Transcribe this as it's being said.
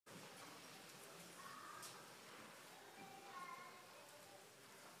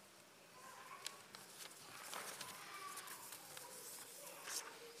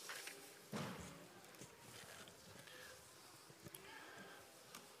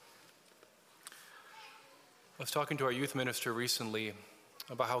I was talking to our youth minister recently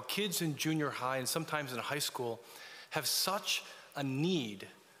about how kids in junior high and sometimes in high school have such a need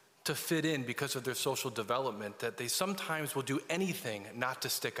to fit in because of their social development that they sometimes will do anything not to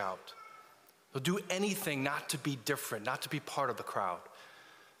stick out. They'll do anything not to be different, not to be part of the crowd.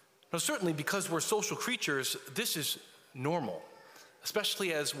 Now, certainly because we're social creatures, this is normal,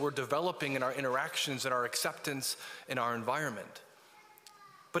 especially as we're developing in our interactions and our acceptance in our environment.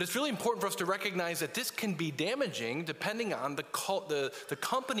 But it's really important for us to recognize that this can be damaging depending on the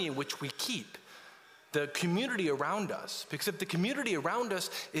company in which we keep, the community around us. Because if the community around us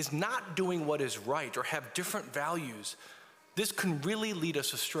is not doing what is right or have different values, this can really lead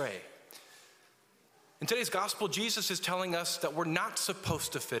us astray. In today's gospel, Jesus is telling us that we're not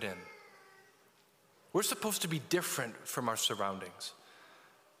supposed to fit in. We're supposed to be different from our surroundings.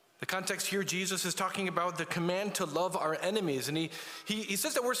 The context here, Jesus is talking about the command to love our enemies. And he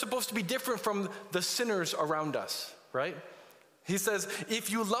says that we're supposed to be different from the sinners around us, right? He says,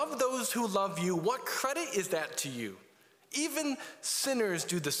 if you love those who love you, what credit is that to you? Even sinners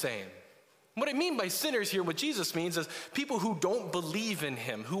do the same. What I mean by sinners here, what Jesus means is people who don't believe in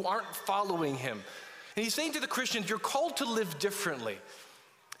him, who aren't following him. And he's saying to the Christians, you're called to live differently.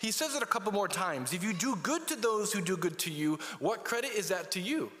 He says it a couple more times. If you do good to those who do good to you, what credit is that to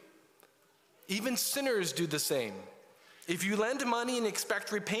you? Even sinners do the same. If you lend money and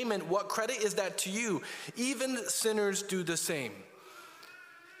expect repayment, what credit is that to you? Even sinners do the same.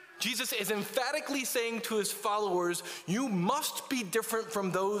 Jesus is emphatically saying to his followers, you must be different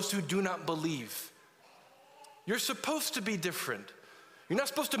from those who do not believe. You're supposed to be different. You're not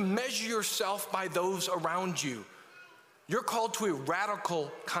supposed to measure yourself by those around you. You're called to a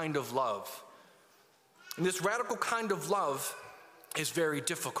radical kind of love. And this radical kind of love is very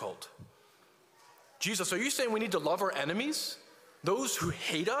difficult. Jesus, are you saying we need to love our enemies? Those who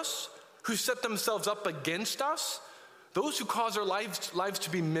hate us, who set themselves up against us, those who cause our lives to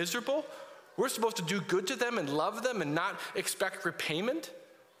be miserable? We're supposed to do good to them and love them and not expect repayment?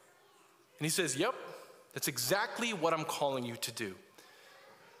 And he says, yep, that's exactly what I'm calling you to do.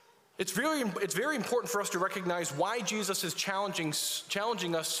 It's very important for us to recognize why Jesus is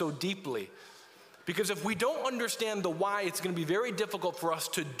challenging us so deeply. Because if we don't understand the why, it's going to be very difficult for us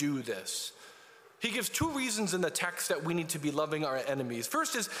to do this. He gives two reasons in the text that we need to be loving our enemies.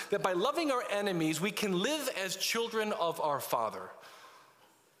 First is that by loving our enemies, we can live as children of our Father.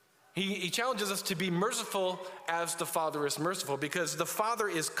 He challenges us to be merciful as the Father is merciful, because the Father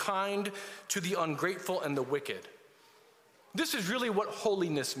is kind to the ungrateful and the wicked. This is really what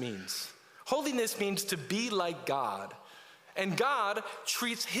holiness means. Holiness means to be like God. And God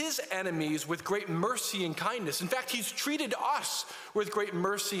treats his enemies with great mercy and kindness. In fact, he's treated us with great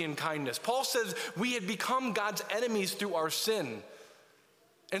mercy and kindness. Paul says we had become God's enemies through our sin.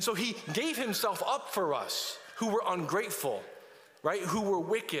 And so he gave himself up for us who were ungrateful, right? Who were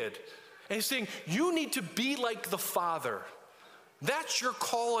wicked. And he's saying, you need to be like the Father. That's your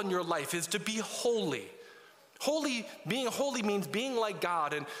call in your life, is to be holy. Being holy means being like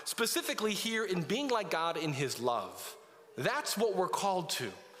God, and specifically here in being like God in his love. That's what we're called to.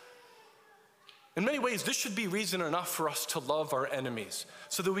 In many ways, this should be reason enough for us to love our enemies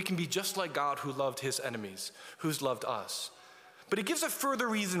so that we can be just like God who loved his enemies, who's loved us. But he gives a further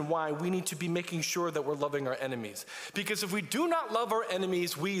reason why we need to be making sure that we're loving our enemies. Because if we do not love our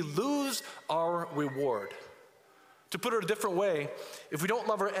enemies, we lose our reward. To put it a different way, if we don't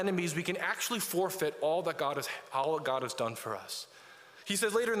love our enemies, we can actually forfeit all that God has done for us. He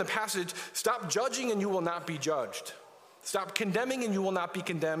says later in the passage, stop judging and you will not be judged. Stop condemning and you will not be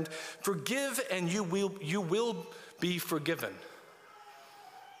condemned. Forgive and you will be forgiven.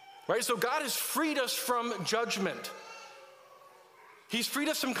 Right? So God has freed us from judgment. He's freed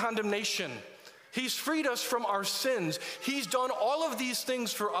us from condemnation. He's freed us from our sins. He's done all of these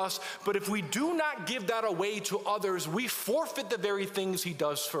things for us, but if we do not give that away to others, we forfeit the very things he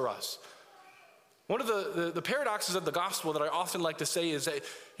does for us. One of the paradoxes of the gospel that I often like to say is that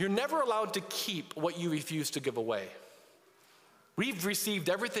you're never allowed to keep what you refuse to give away. We've received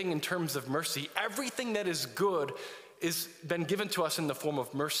everything in terms of mercy. Everything that is good has been given to us in the form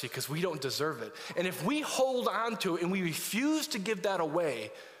of mercy because we don't deserve it. And if we hold on to it and we refuse to give that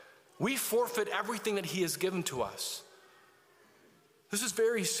away, we forfeit everything that he has given to us. This is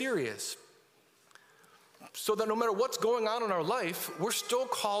very serious. So that no matter what's going on in our life, we're still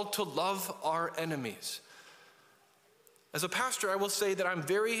called to love our enemies. As a pastor, I will say that I'm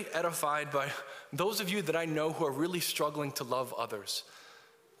very edified by those of you that I know who are really struggling to love others.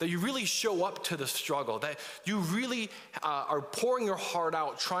 That you really show up to the struggle, that you really are pouring your heart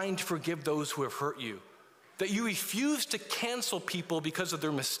out, trying to forgive those who have hurt you. that you refuse to cancel people because of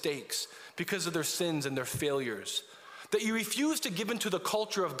their mistakes, because of their sins and their failures, that you refuse to give into the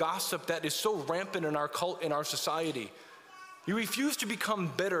culture of gossip that is so rampant in our society. You refuse to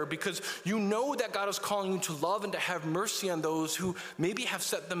become bitter because you know that God is calling you to love and to have mercy on those who maybe have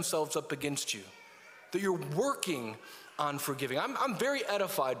set themselves up against you, that you're working on forgiving. I'm very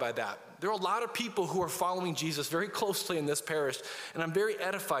edified by that. There are a lot of people who are following Jesus very closely in this parish, and I'm very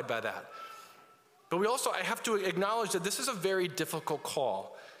edified by that. But I have to acknowledge that this is a very difficult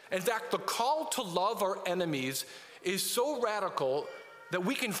call. In fact, the call to love our enemies is so radical that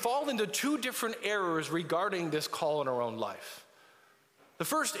we can fall into two different errors regarding this call in our own life. The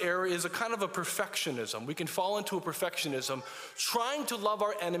first error is a kind of a perfectionism. We can fall into a perfectionism, trying to love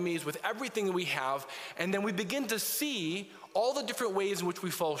our enemies with everything that we have, and then we begin to see all the different ways in which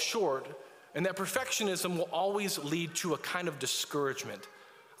we fall short, and that perfectionism will always lead to a kind of discouragement.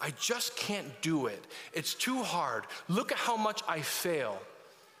 I just can't do it. It's too hard. Look at how much I fail.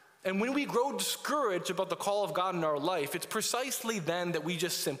 And when we grow discouraged about the call of God in our life, it's precisely then that we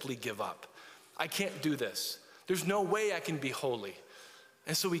just simply give up. I can't do this. There's no way I can be holy.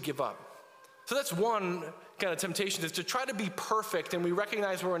 And so we give up. So that's one kind of temptation, is to try to be perfect, and we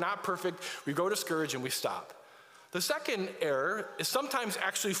recognize when we're not perfect, we grow discouraged and we stop. The second error is sometimes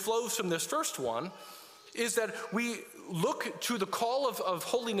actually flows from this first one, is that we look to the call of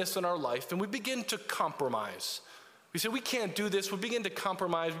holiness in our life and we begin to compromise. We say, we can't do this. We begin to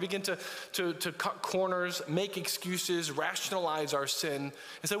compromise. We begin to cut corners, make excuses, rationalize our sin,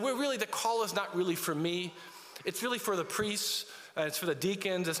 and say, well, really, the call is not really for me. It's really for the priests. It's for the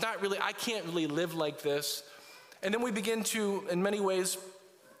deacons. It's not really, I can't really live like this. And then we begin to, in many ways,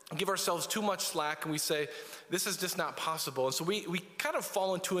 give ourselves too much slack, and we say, this is just not possible. And so we kind of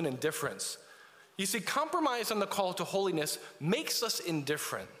fall into an indifference. You see, compromise on the call to holiness makes us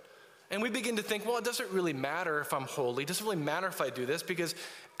indifferent. And we begin to think, well, it doesn't really matter if I'm holy. It doesn't really matter if I do this because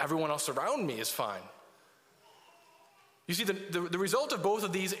everyone else around me is fine. You see, the result of both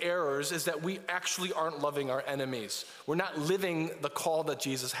of these errors is that we actually aren't loving our enemies. We're not living the call that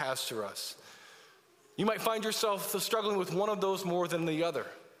Jesus has to us. You might find yourself struggling with one of those more than the other.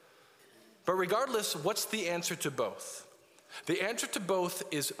 But regardless, what's the answer to both? The answer to both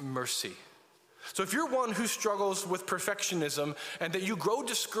is mercy. So if you're one who struggles with perfectionism and that you grow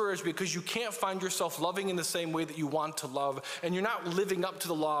discouraged because you can't find yourself loving in the same way that you want to love, and you're not living up to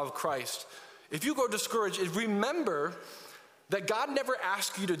the law of Christ, if you grow discouraged, remember that God never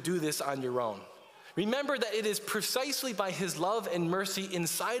asked you to do this on your own. Remember that it is precisely by his love and mercy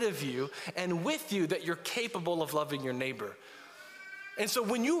inside of you and with you that you're capable of loving your neighbor. And so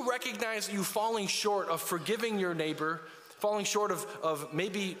when you recognize you falling short of forgiving your neighbor, falling short of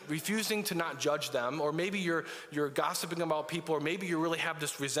maybe refusing to not judge them, or maybe you're gossiping about people, or maybe you really have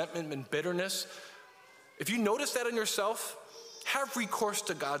this resentment and bitterness, if you notice that in yourself, have recourse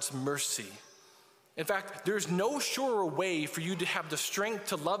to God's mercy. In fact, there's no surer way for you to have the strength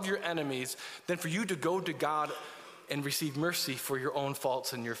to love your enemies than for you to go to God and receive mercy for your own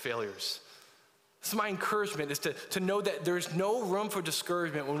faults and your failures. So my encouragement is to know that there's no room for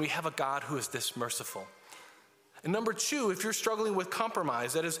discouragement when we have a God who is this merciful. And number two, if you're struggling with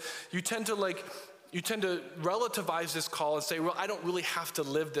compromise, that is, you tend to relativize this call and say, well, I don't really have to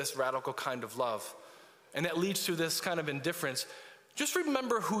live this radical kind of love. And that leads to this kind of indifference. Just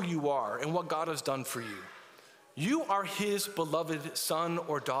remember who you are and what God has done for you. You are his beloved son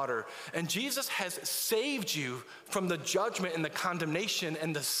or daughter, and Jesus has saved you from the judgment and the condemnation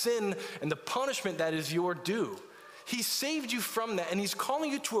and the sin and the punishment that is your due. He saved you from that, and he's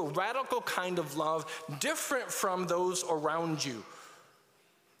calling you to a radical kind of love different from those around you.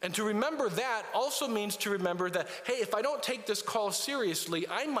 And to remember that also means to remember that, hey, if I don't take this call seriously,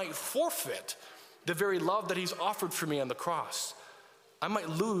 I might forfeit the very love that he's offered for me on the cross. I might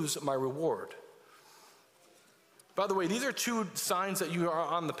lose my reward. By the way, these are two signs that you are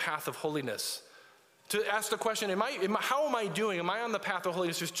on the path of holiness. To ask the question, how am I doing? Am I on the path of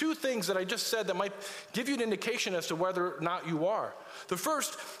holiness? There's two things that I just said that might give you an indication as to whether or not you are. The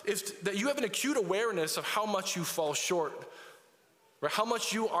first is that you have an acute awareness of how much you fall short, or how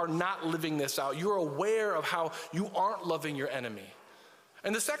much you are not living this out. You're aware of how you aren't loving your enemy.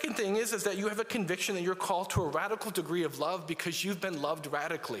 And the second thing is that you have a conviction that you're called to a radical degree of love because you've been loved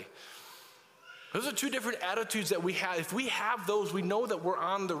radically. Those are two different attitudes that we have. If we have those, we know that we're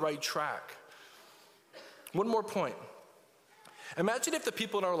on the right track. One more point. Imagine if the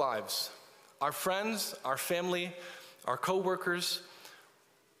people in our lives, our friends, our family, our co-workers,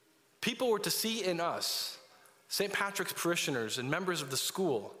 people were to see in us, St. Patrick's parishioners and members of the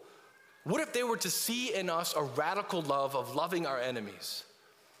school, what if they were to see in us a radical love of loving our enemies?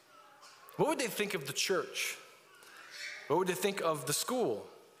 What would they think of the church? What would they think of the school?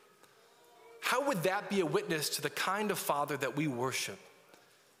 How would that be a witness to the kind of Father that we worship?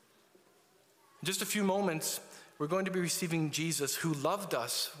 In just a few moments, we're going to be receiving Jesus, who loved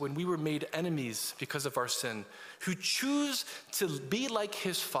us when we were made enemies because of our sin, who chose to be like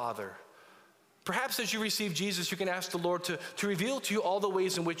his Father. Perhaps as you receive Jesus, you can ask the Lord to reveal to you all the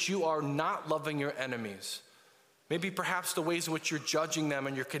ways in which you are not loving your enemies. Maybe perhaps the ways in which you're judging them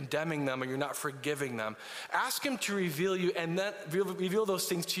and you're condemning them and you're not forgiving them. Ask him to reveal you and then reveal those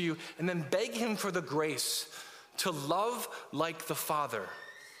things to you, and then beg him for the grace to love like the Father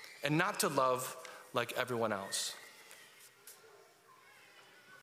and not to love like everyone else.